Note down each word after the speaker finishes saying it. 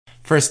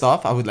First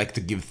off, I would like to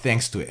give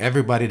thanks to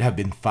everybody that have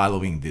been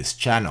following this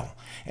channel.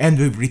 And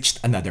we've reached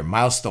another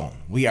milestone.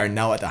 We are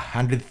now at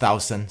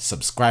 100,000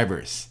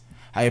 subscribers.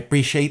 I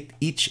appreciate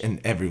each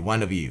and every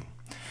one of you.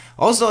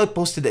 Also, I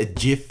posted a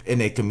GIF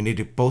in a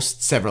community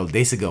post several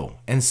days ago,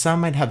 and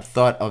some might have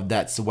thought of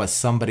that was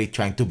somebody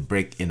trying to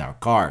break in our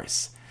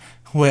cars.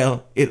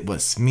 Well, it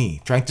was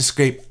me trying to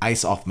scrape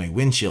ice off my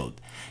windshield.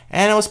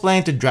 And I was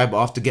planning to drive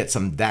off to get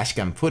some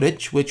dashcam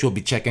footage, which we'll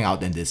be checking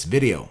out in this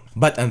video.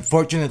 But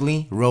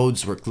unfortunately,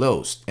 roads were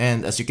closed,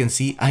 and as you can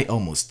see, I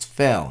almost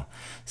fell.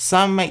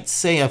 Some might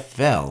say I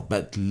fell,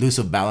 but loss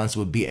of balance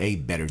would be a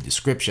better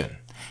description.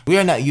 We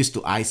are not used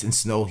to ice and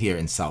snow here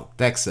in South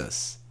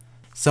Texas.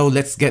 So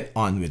let's get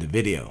on with the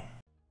video.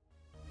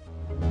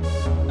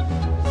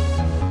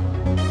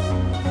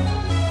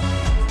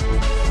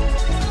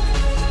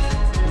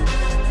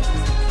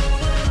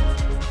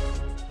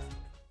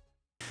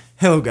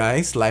 Hello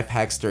guys,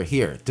 LifeHackster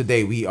here.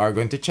 Today we are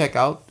going to check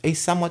out a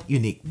somewhat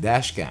unique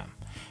dashcam.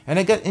 And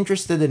I got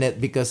interested in it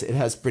because it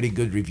has pretty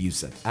good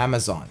reviews at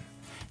Amazon.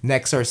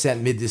 Nexar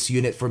sent me this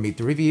unit for me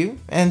to review,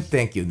 and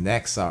thank you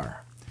Nexar.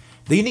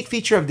 The unique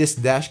feature of this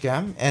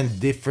dashcam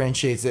and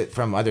differentiates it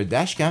from other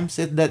dashcams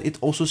is that it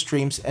also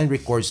streams and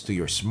records to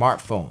your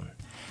smartphone.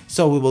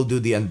 So we will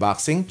do the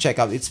unboxing, check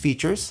out its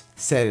features,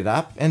 set it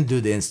up, and do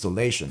the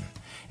installation.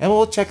 And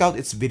we'll check out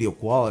its video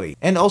quality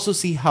and also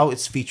see how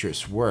its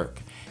features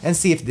work and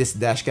see if this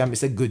dashcam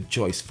is a good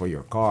choice for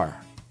your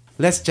car.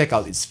 Let's check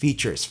out its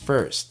features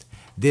first.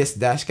 This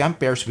dashcam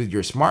pairs with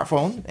your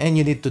smartphone and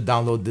you need to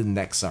download the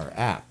Nexar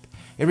app.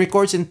 It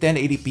records in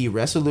 1080p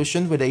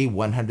resolution with a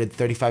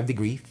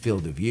 135-degree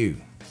field of view.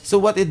 So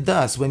what it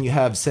does when you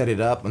have set it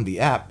up on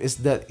the app is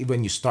that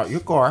when you start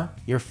your car,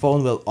 your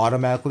phone will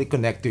automatically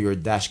connect to your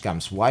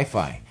dashcam's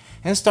Wi-Fi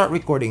and start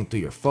recording to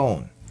your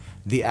phone.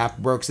 The app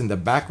works in the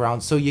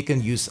background so you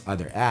can use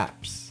other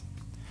apps.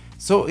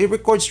 So it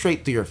records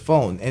straight to your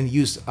phone and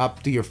use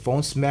up to your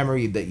phone's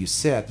memory that you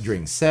set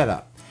during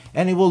setup,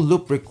 and it will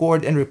loop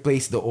record and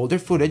replace the older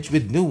footage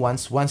with new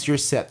ones once your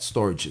set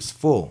storage is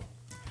full.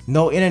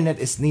 No internet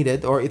is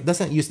needed, or it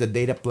doesn't use the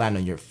data plan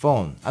on your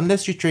phone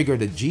unless you trigger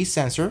the G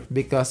sensor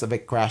because of a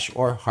crash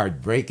or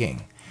hard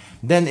braking.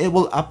 Then it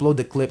will upload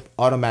the clip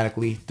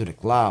automatically to the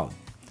cloud.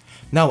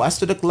 Now as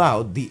to the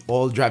cloud, the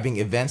all driving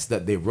events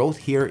that they wrote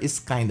here is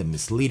kinda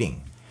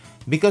misleading,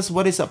 because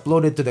what is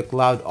uploaded to the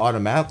cloud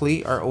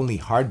automatically are only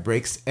hard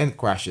brakes and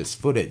crashes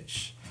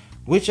footage,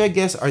 which I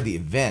guess are the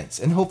events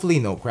and hopefully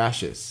no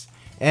crashes.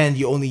 And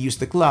you only use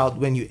the cloud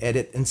when you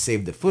edit and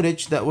save the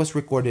footage that was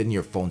recorded in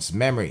your phone's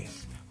memory,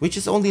 which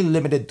is only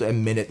limited to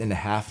 1.5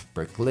 minutes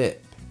per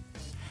clip.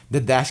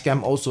 The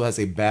dashcam also has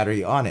a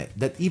battery on it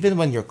that even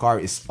when your car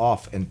is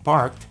off and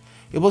parked,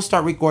 it will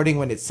start recording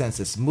when it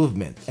senses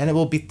movement, and it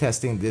will be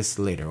testing this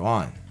later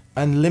on.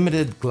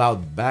 Unlimited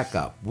cloud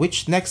backup,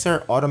 which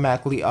Nexar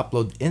automatically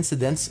upload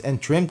incidents and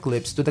trim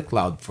clips to the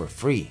cloud for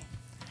free.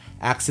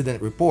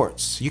 Accident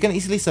reports. You can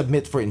easily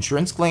submit for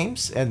insurance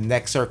claims, and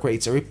Nexar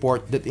creates a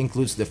report that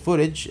includes the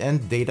footage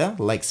and data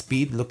like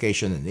speed,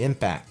 location, and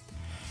impact.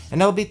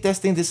 And I'll be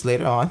testing this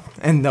later on,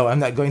 and no, I'm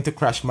not going to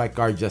crash my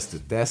car just to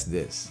test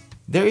this.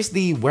 There is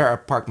the Where I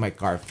Park My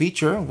Car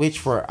feature, which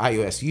for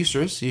iOS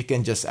users, you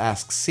can just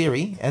ask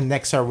Siri and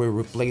Nexar will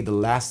replay the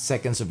last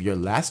seconds of your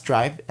last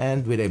drive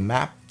and with a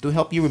map to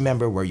help you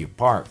remember where you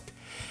parked.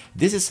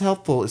 This is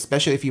helpful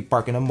especially if you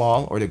park in a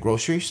mall or the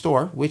grocery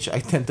store, which I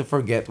tend to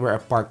forget where I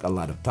park a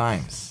lot of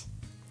times.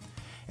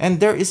 And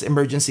there is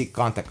emergency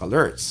contact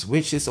alerts,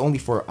 which is only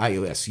for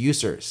iOS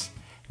users.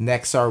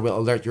 Nexar will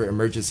alert your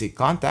emergency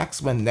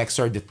contacts when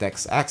Nexar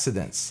detects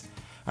accidents.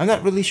 I'm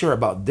not really sure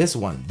about this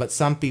one, but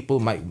some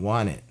people might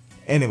want it.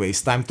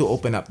 Anyways, time to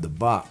open up the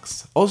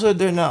box. Also,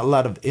 there's not a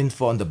lot of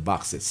info on the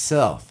box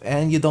itself,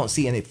 and you don't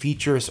see any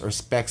features or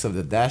specs of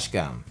the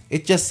dashcam.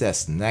 It just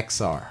says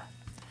Nexar.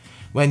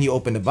 When you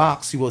open the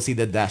box, you will see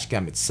the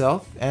dashcam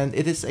itself, and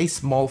it is a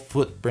small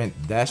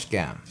footprint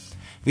dashcam.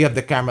 We have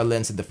the camera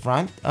lens at the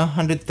front,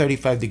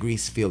 135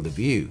 degrees field of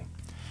view.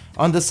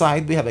 On the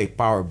side, we have a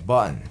power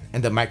button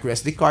and the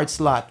microSD card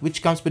slot,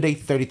 which comes with a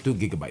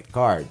 32GB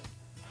card.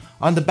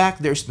 On the back,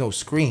 there's no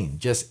screen,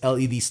 just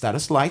LED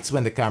status lights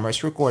when the camera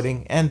is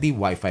recording and the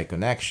Wi-Fi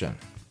connection.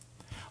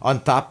 On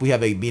top, we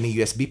have a mini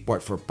USB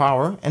port for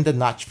power and the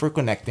notch for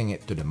connecting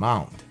it to the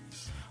mount.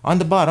 On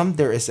the bottom,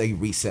 there is a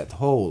reset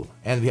hole,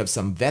 and we have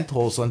some vent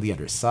holes on the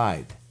other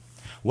side.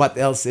 What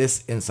else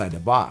is inside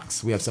the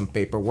box? We have some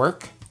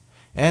paperwork,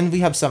 and we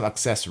have some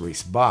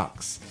accessories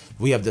box.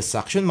 We have the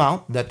suction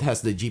mount that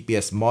has the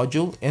GPS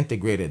module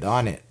integrated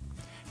on it.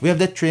 We have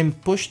the trim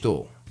push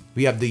tool.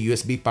 We have the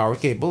USB power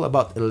cable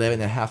about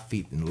 11.5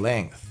 feet in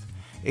length,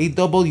 a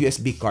double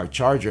USB car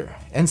charger,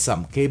 and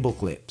some cable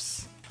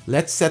clips.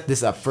 Let's set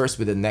this up first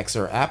with the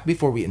Nexar app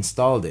before we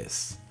install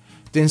this.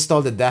 To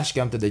install the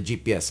dashcam to the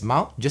GPS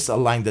mount, just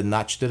align the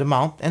notch to the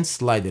mount and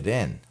slide it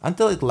in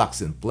until it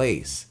locks in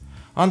place.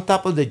 On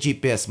top of the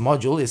GPS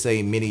module is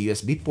a mini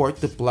USB port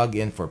to plug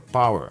in for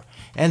power,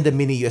 and the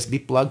mini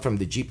USB plug from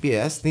the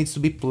GPS needs to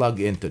be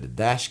plugged into the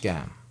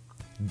dashcam.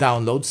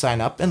 Download,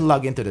 sign up, and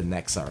log into the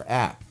Nexar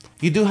app.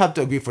 You do have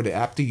to agree for the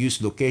app to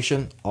use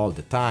location all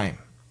the time.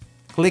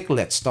 Click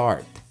Let's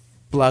Start.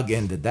 Plug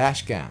in the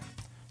dash cam.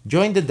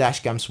 Join the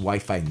dash cam's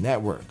Wi-Fi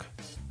network.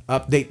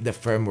 Update the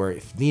firmware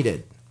if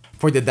needed.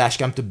 For the dash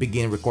cam to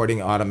begin recording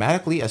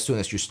automatically as soon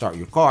as you start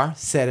your car,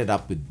 set it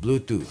up with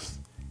Bluetooth.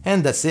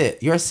 And that's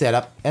it, you're set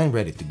up and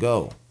ready to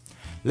go.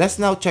 Let's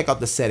now check out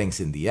the settings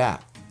in the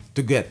app.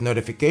 To get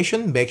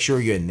notification, make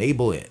sure you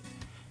enable it.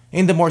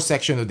 In the More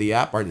section of the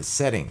app are the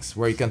settings,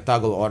 where you can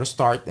toggle auto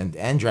start and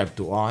end drive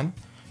to on,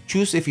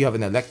 choose if you have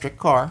an electric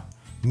car,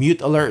 mute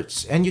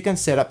alerts, and you can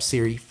set up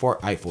Siri for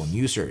iPhone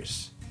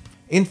users.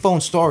 In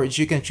phone storage,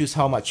 you can choose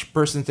how much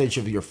percentage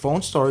of your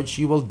phone storage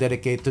you will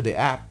dedicate to the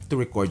app to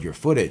record your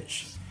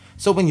footage.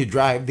 So when you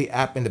drive, the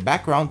app in the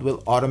background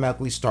will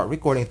automatically start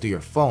recording to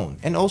your phone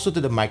and also to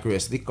the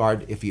microSD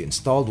card if you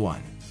installed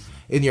one.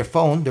 In your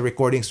phone, the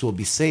recordings will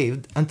be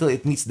saved until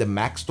it meets the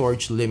max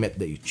storage limit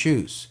that you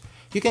choose.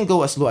 You can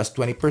go as low as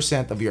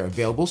 20% of your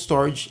available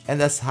storage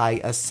and as high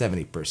as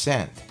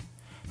 70%.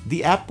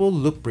 The app will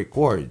loop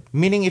record,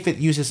 meaning if it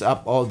uses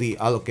up all the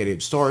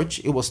allocated storage,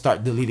 it will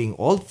start deleting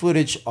old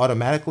footage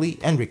automatically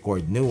and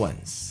record new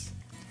ones.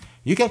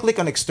 You can click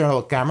on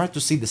external camera to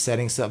see the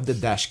settings of the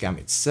dashcam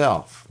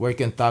itself, where you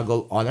can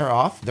toggle on or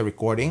off the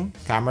recording,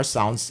 camera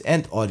sounds,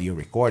 and audio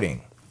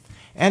recording.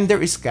 And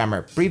there is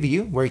camera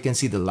preview, where you can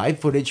see the live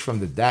footage from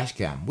the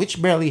dashcam,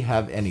 which barely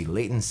have any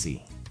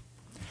latency.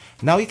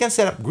 Now you can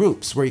set up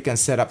groups, where you can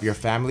set up your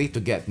family to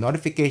get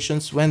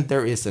notifications when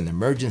there is an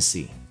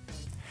emergency.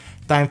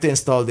 Time to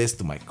install this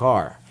to my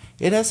car.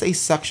 It has a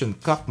suction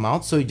cup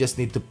mount, so you just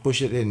need to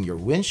push it in your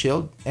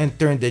windshield and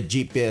turn the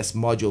GPS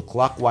module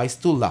clockwise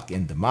to lock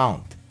in the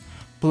mount.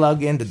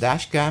 Plug in the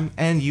dashcam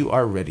and you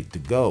are ready to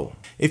go.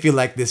 If you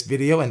like this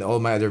video and all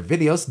my other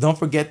videos, don't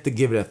forget to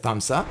give it a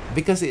thumbs up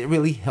because it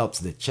really helps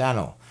the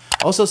channel.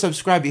 Also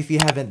subscribe if you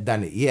haven't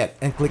done it yet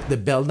and click the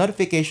bell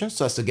notification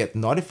so as to get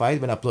notified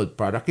when I upload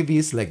product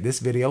reviews like this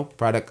video,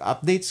 product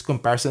updates,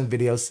 comparison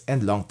videos,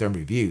 and long-term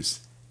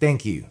reviews.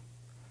 Thank you.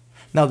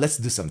 Now let's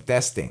do some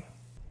testing.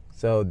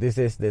 So this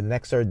is the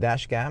Nexar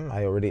dash cam.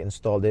 I already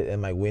installed it in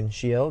my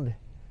windshield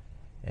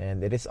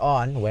and it is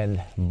on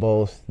when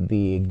both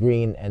the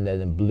green and then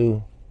the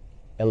blue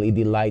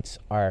LED lights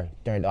are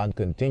turned on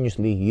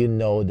continuously. You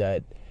know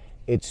that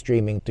it's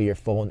streaming to your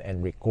phone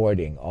and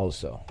recording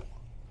also.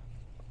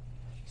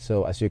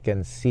 So as you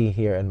can see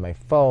here on my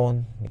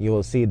phone, you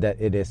will see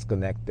that it is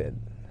connected.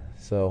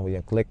 So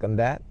you click on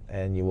that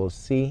and you will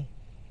see,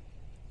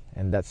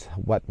 and that's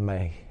what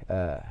my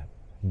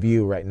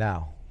view right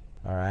now.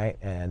 All right,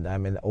 and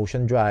I'm in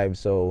Ocean Drive,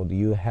 so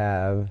you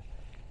have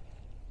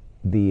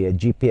the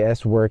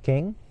GPS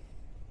working,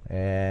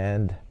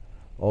 and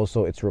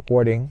also it's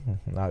recording.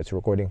 Now it's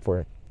recording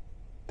for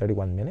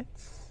 31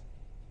 minutes.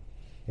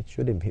 It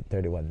shouldn't be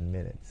 31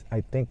 minutes.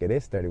 I think it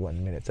is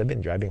 31 minutes. I've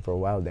been driving for a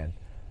while then.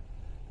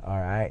 All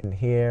right, and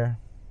here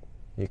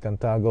you can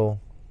toggle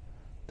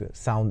the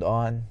sound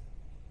on.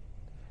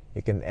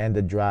 You can end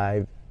the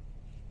drive.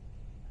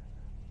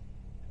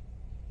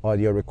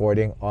 Audio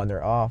recording on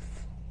or off.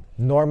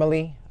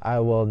 Normally, I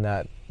will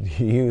not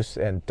use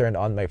and turn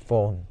on my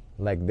phone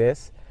like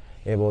this.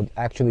 It will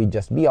actually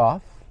just be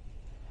off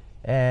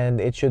and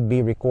it should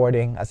be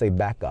recording as a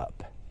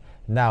backup.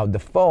 Now, the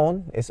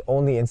phone is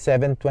only in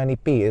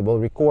 720p. It will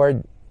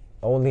record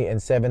only in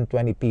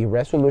 720p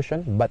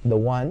resolution, but the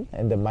one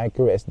and the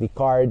micro SD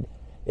card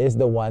is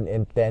the one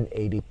in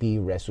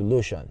 1080p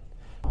resolution.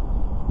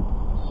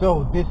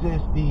 So this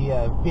is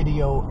the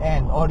video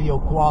and audio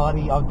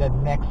quality of the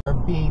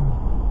Nexar Beam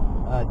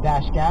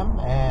Dash Cam,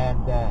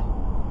 and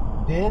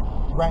this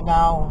right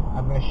now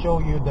I'm going to show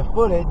you the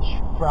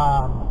footage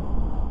from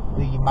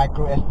the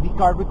micro SD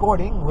card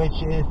recording, which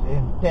is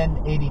in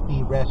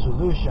 1080p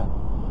resolution,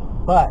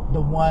 but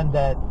the one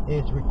that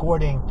is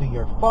recording to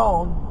your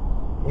phone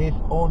is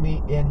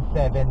only in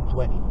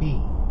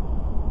 720p,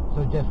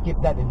 so just keep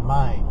that in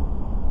mind.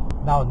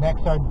 Now,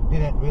 Nexar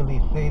didn't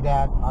really say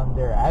that on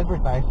their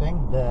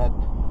advertising, that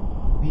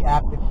the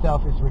app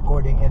itself is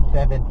recording in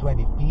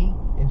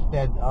 720p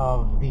instead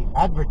of the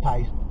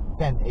advertised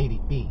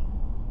 1080p.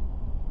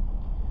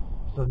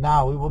 So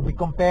now we will be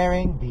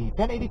comparing the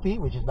 1080p,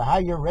 which is the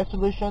higher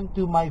resolution,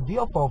 to my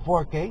VOFO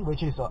 4K,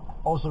 which is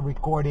also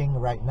recording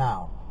right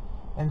now,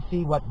 and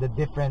see what the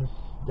difference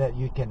that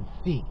you can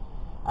see.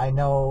 I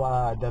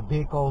know the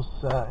vehicles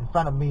in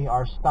front of me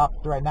are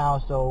stopped right now,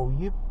 so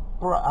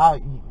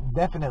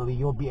definitely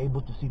you'll be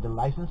able to see the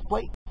license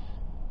plate.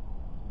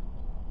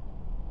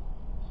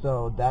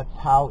 So that's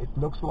how it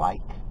looks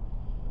like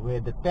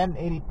with the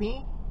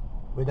 1080p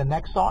with the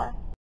Nexar.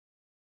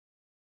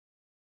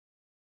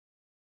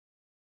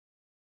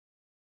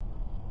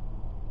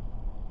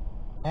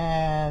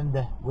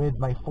 And with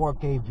my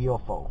 4K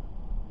VOFO.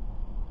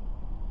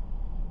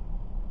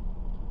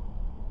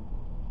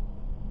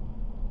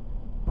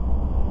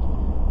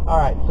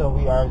 Alright, so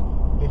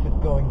this is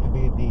going to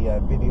be the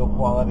video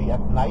quality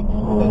at night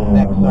with the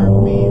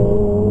Nexar Beam.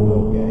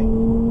 Okay.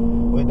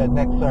 With the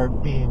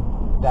Nexar Beam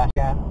Dash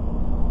Cam.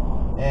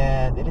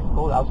 And it is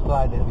cold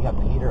outside and we have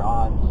the heater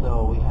on,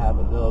 so we have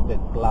a little bit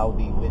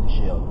cloudy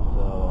windshield.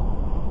 So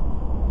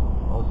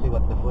we'll see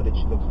what the footage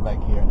looks like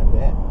here in a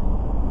bit.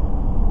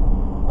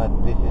 But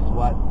this is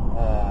what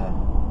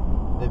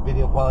the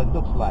video quality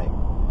looks like.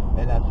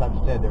 And as I've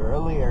said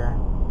earlier,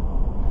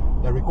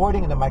 the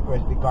recording in the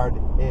microSD card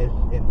is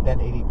in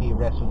 1080p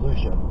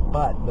resolution,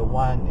 but the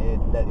one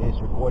that is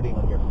recording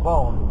on your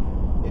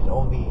phone is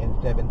only in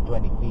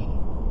 720p.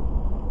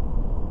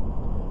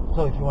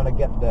 So if you want to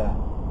get the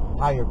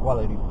higher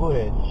quality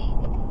footage,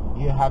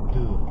 you have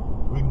to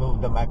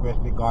remove the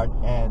microSD card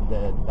and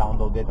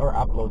download it or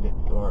upload it,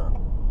 or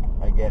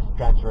I guess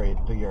transfer it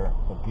to your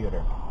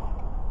computer.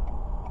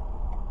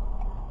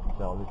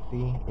 So let's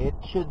see, it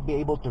should be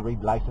able to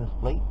read license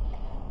plates.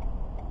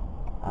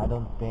 I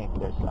don't think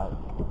there's a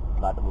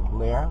lot of a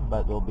glare,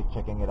 but we'll be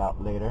checking it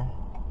out later,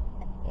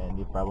 and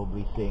you're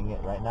probably seeing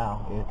it right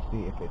now. Let's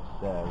see if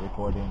it's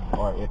recording,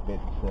 or if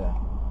it's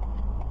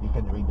you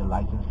can read the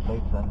license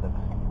plates on the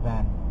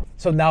van.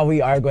 So now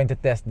we are going to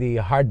test the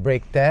hard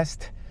brake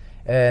test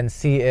and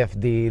see if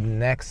the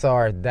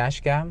Nexar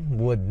dash cam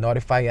would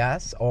notify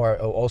us, or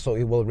also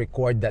it will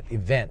record that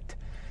event.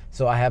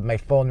 So I have my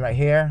phone right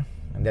here,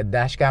 and the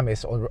dash cam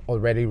is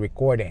already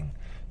recording.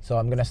 So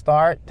I'm gonna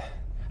start.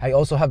 I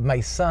also have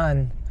my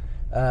son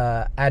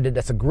added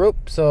as a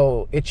group,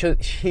 so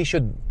he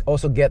should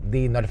also get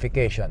the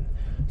notification.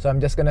 So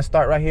I'm just gonna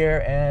start right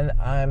here, and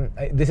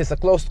this is a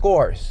closed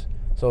course,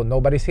 so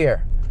nobody's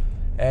here,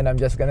 and I'm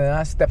just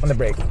gonna step on the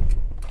brake.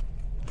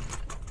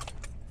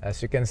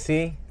 As you can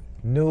see,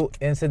 new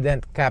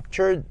incident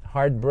captured,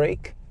 hard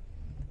brake.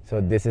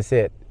 So this is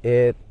it.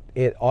 It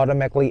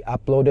automatically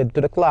uploaded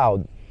to the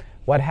cloud.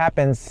 What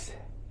happens?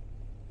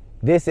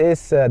 This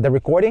is the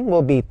recording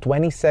will be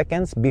 20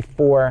 seconds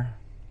before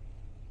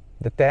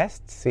the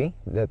test. See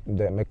that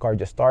my car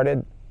just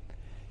started,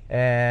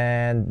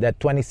 and that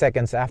 20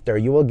 seconds after,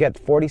 you will get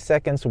 40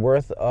 seconds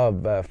worth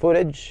of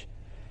footage,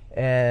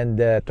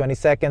 and 20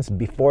 seconds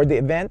before the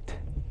event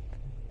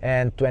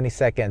and 20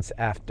 seconds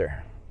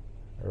after,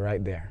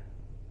 right there.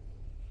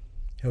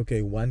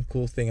 Okay, one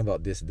cool thing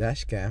about this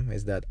dash cam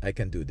is that I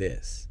can do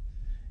this.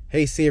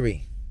 Hey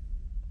Siri.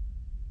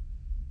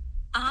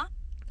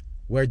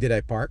 Where did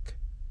I park?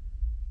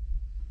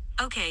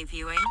 Okay,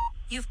 viewing.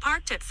 You've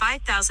parked at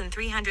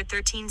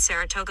 5313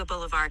 Saratoga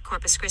Boulevard,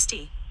 Corpus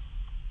Christi.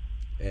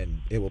 And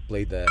it will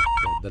play the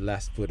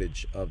last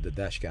footage of the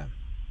dash cam.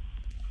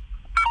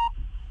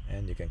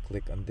 And you can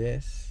click on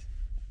this,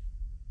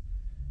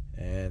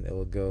 and it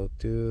will go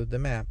to the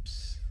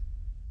maps.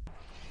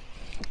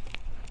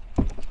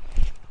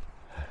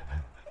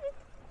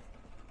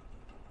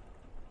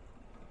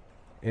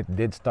 It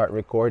did start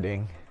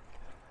recording.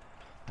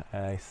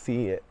 I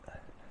see it.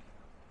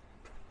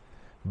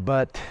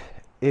 But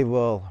it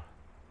will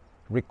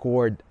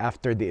record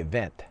after the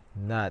event,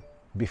 not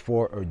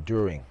before or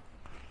during.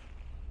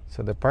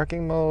 So the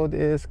parking mode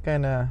is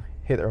kind of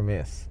hit or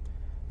miss,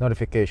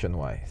 notification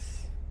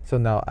wise. So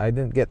now I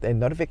didn't get a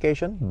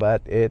notification,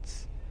 but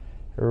it's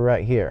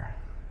right here.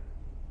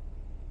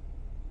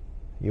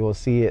 You will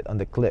see it on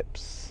the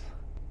clips.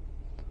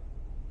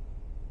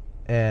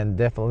 And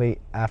definitely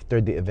after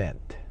the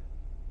event.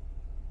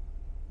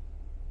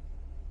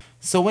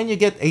 So when you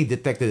get a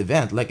detected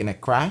event, like in a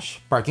crash,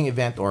 parking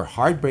event, or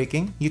hard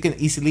braking, you can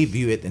easily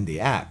view it in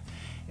the app.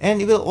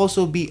 And it will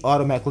also be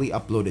automatically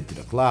uploaded to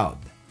the cloud.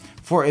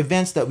 For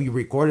events that we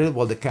recorded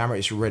while the camera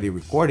is already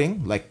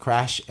recording, like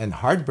crash and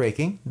hard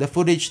braking, the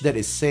footage that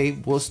is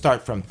saved will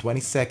start from 20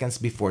 seconds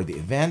before the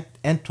event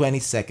and 20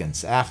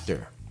 seconds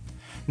after.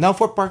 Now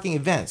for parking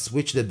events,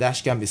 which the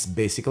dashcam is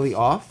basically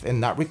off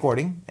and not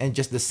recording, and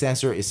just the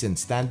sensor is in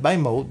standby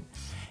mode,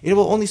 it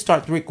will only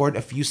start to record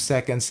a few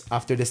seconds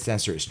after the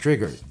sensor is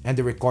triggered, and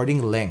the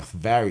recording length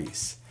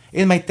varies.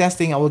 In my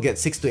testing, I will get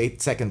 6 to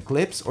 8 second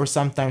clips or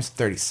sometimes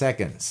 30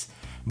 seconds.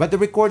 But the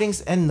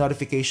recordings and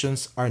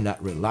notifications are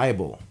not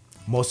reliable.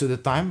 Most of the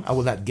time, I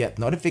will not get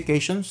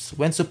notifications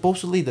when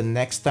supposedly the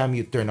next time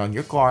you turn on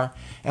your car,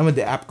 and when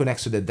the app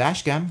connects to the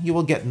dashcam, you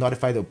will get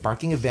notified of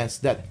parking events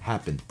that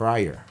happened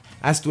prior.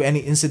 As to any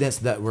incidents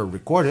that were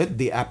recorded,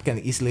 the app can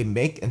easily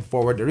make and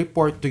forward a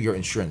report to your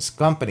insurance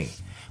company,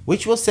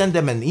 which will send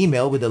them an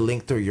email with a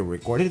link to your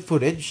recorded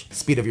footage,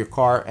 speed of your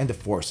car, and the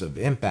force of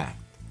impact.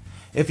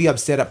 If you have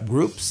set up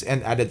groups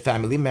and added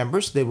family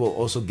members, they will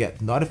also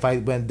get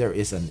notified when there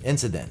is an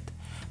incident.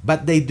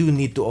 But they do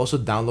need to also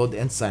download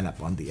and sign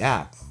up on the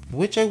app,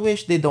 which I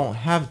wish they don't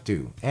have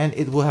to, and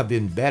it would have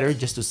been better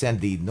just to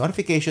send the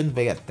notification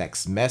via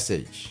text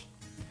message.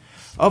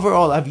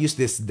 Overall, I've used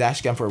this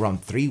dashcam for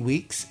around 3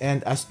 weeks,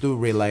 and as to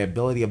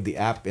reliability of the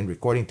app in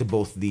recording to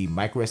both the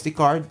microSD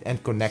card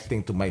and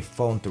connecting to my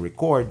phone to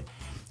record,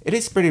 it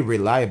is pretty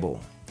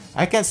reliable.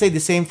 I can't say the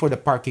same for the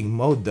parking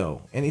mode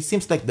though, and it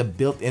seems like the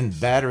built-in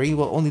battery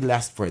will only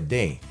last for a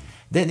day.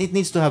 Then it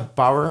needs to have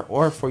power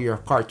or for your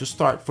car to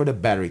start for the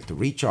battery to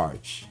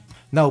recharge.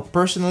 Now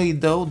personally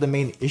though, the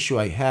main issue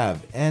I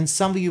have, and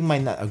some of you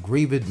might not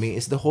agree with me,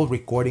 is the whole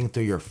recording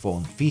to your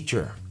phone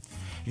feature.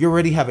 You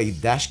already have a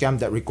dashcam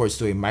that records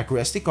to a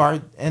microSD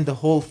card, and the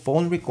whole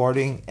phone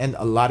recording and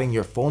allotting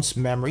your phone's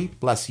memory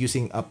plus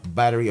using up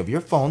battery of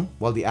your phone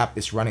while the app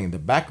is running in the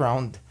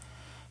background,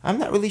 I'm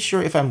not really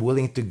sure if I'm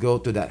willing to go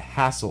to that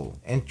hassle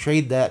and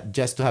trade that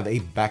just to have a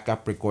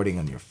backup recording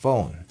on your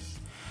phone.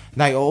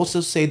 Now I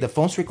also say the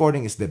phone's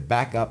recording is the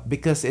backup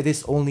because it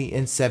is only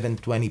in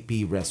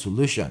 720p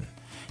resolution,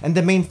 and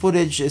the main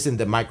footage is in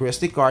the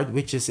microSD card,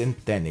 which is in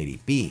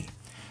 1080p.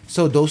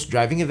 So those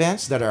driving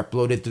events that are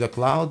uploaded to the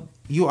cloud,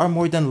 you are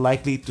more than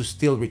likely to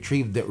still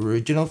retrieve the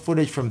original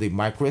footage from the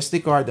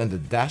microSD card on the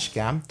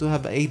dashcam to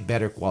have a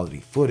better quality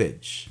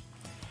footage.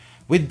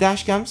 With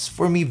dashcams,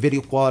 for me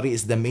video quality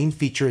is the main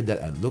feature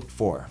that I look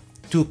for.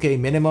 2K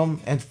minimum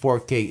and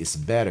 4K is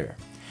better.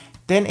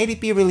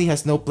 1080p really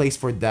has no place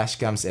for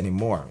dashcams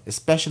anymore,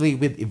 especially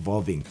with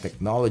evolving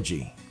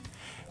technology.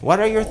 What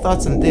are your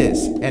thoughts on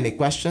this? Any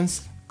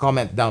questions?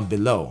 Comment down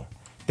below.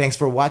 Thanks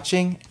for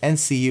watching and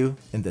see you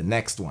in the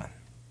next one.